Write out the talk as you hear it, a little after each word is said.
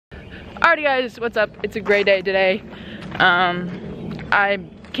Alrighty guys, what's up? It's a great day today. I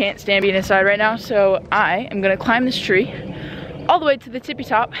can't stand being inside right now, so I am gonna climb this tree all the way to the tippy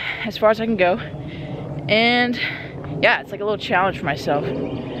top, as far as I can go. And yeah, it's like a little challenge for myself.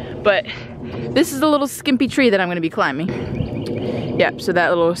 But this is the little skimpy tree that I'm gonna be climbing. Yep, so that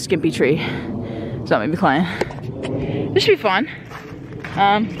little skimpy tree is what I'm gonna be climbing. This should be fun.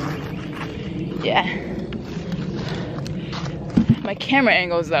 Yeah. My camera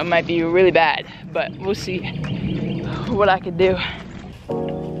angles though might be really bad, but we'll see what I can do.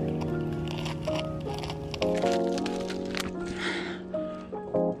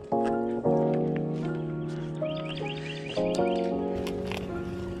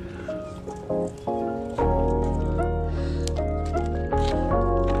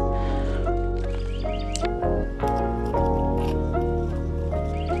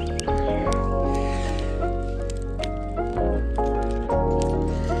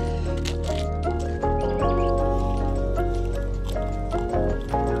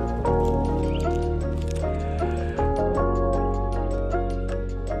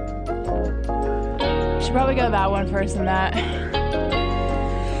 Should probably go that one first than that.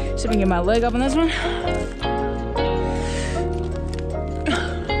 See if I can get my leg up on this one.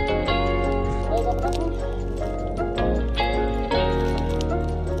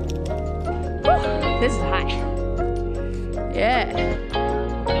 Whew, this is high. Yeah.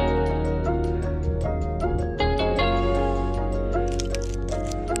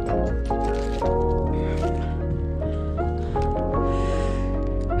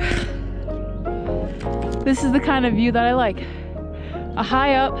 This is the kind of view that I like. A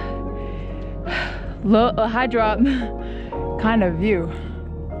high up, a high drop kind of view.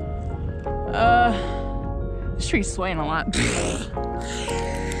 This tree's swaying a lot.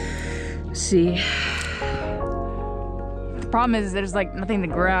 Let's see. The problem is there's like nothing to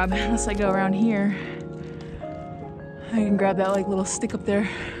grab unless I go around here. I can grab that like little stick up there.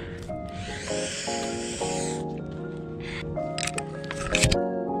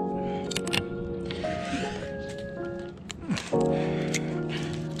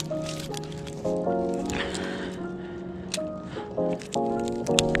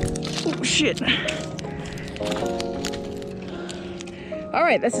 Oh shit.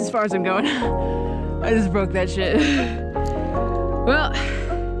 Alright, that's as far as I'm going. I just broke that shit. Well,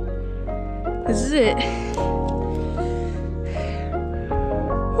 this is it.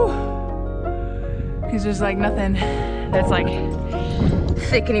 Because there's like nothing that's like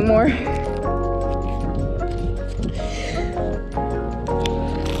thick anymore.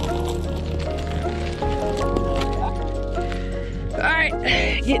 Alright,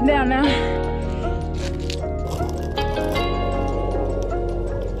 getting down now.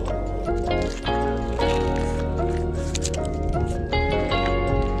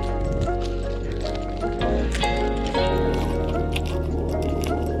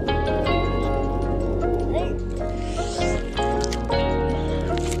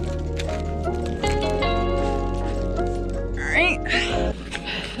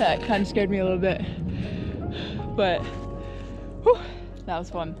 That kind of scared me a little bit, but whew, that was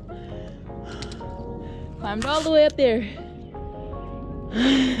fun. Climbed all the way up there.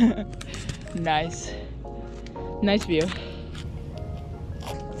 Nice view.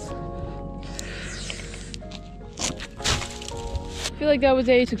 I feel like that was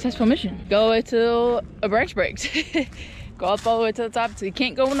a successful mission. Go away till a branch breaks. Go up all the way to the top till you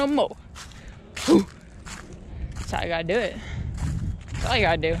can't go no more. Whew. That's how you gotta do it. That's all you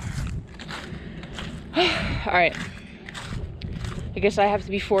gotta do. Alright. I guess I have to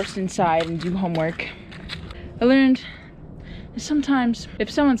be forced inside and do homework. I learned that sometimes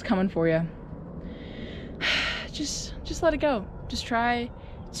if someone's coming for you, just let it go. Just try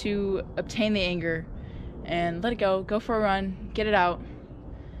to obtain the anger and let it go. Go for a run, get it out.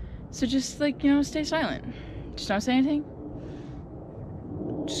 So just like, you know, stay silent. Just don't say anything.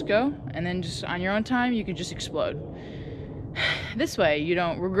 Just go, and then just on your own time you can just explode. This way you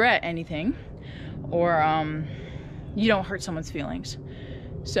don't regret anything, or you don't hurt someone's feelings.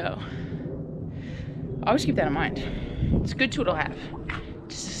 So always keep that in mind. It's a good tool to have.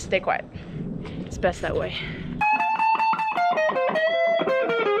 Just stay quiet. It's best that way.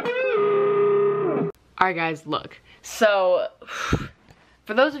 Alright guys, look. So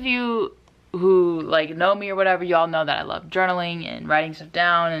for those of you who like know me or whatever, y'all know that I love journaling and writing stuff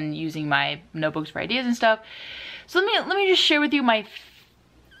down and using my notebooks for ideas and stuff. So let me just share with you my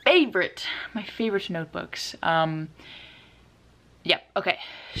favorite notebooks. Yeah, okay.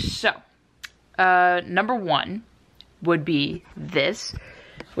 So number one would be this,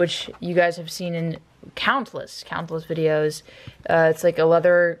 which you guys have seen in countless videos. It's like a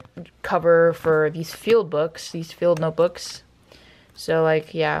leather cover for these field books, these field notebooks. So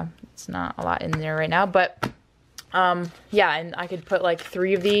like, yeah, it's not a lot in there right now, but yeah, and I could put like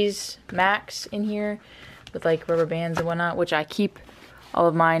 3 of these max in here with like rubber bands and whatnot, which I keep all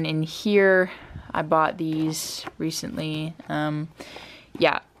of mine in here. I bought these recently.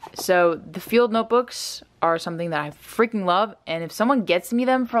 Yeah, so the field notebooks are something that I freaking love, and if someone gets me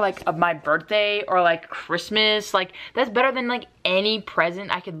them for like my birthday or like Christmas, like that's better than like any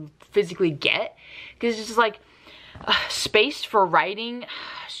present I could physically get, because it's just like space for writing.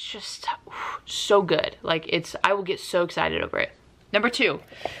 It's just so good. Like I will get so excited over it. Number 2,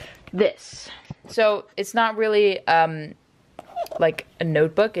 this. So it's not really like a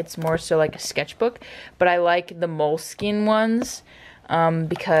notebook, it's more so like a sketchbook, but I like the moleskin ones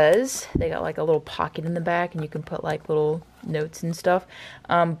because they got like a little pocket in the back and you can put like little notes and stuff.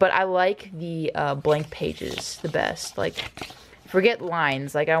 But I like the blank pages the best. Like, forget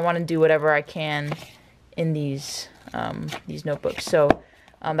lines, like I want to do whatever I can in these notebooks. So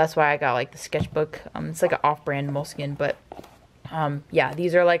that's why I got like the sketchbook. It's like an off-brand moleskin, but yeah,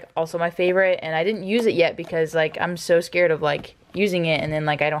 these are like also my favorite, and I didn't use it yet because like I'm so scared of like using it and then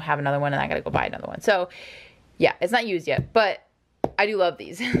like I don't have another one and I gotta go buy another one. So yeah, it's not used yet, but I do love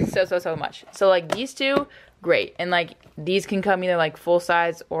these so much. So like these 2, great. And like these can come either like full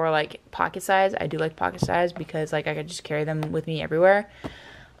size or like pocket size. I do like pocket size because like I could just carry them with me everywhere.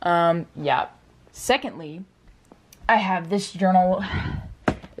 Yeah. Secondly, I have this journal,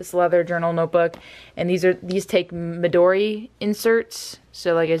 this leather journal notebook, and these take Midori inserts.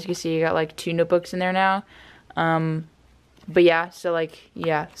 So like as you can see, you got like 2 notebooks in there now. But yeah, so like,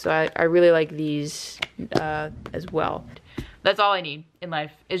 yeah, so I really like these as well. That's all I need in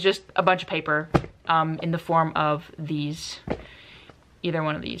life, is just a bunch of paper in the form of these, either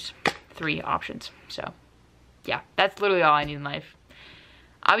one of these 3 options. So yeah, that's literally all I need in life.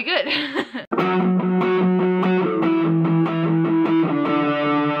 I'll be good.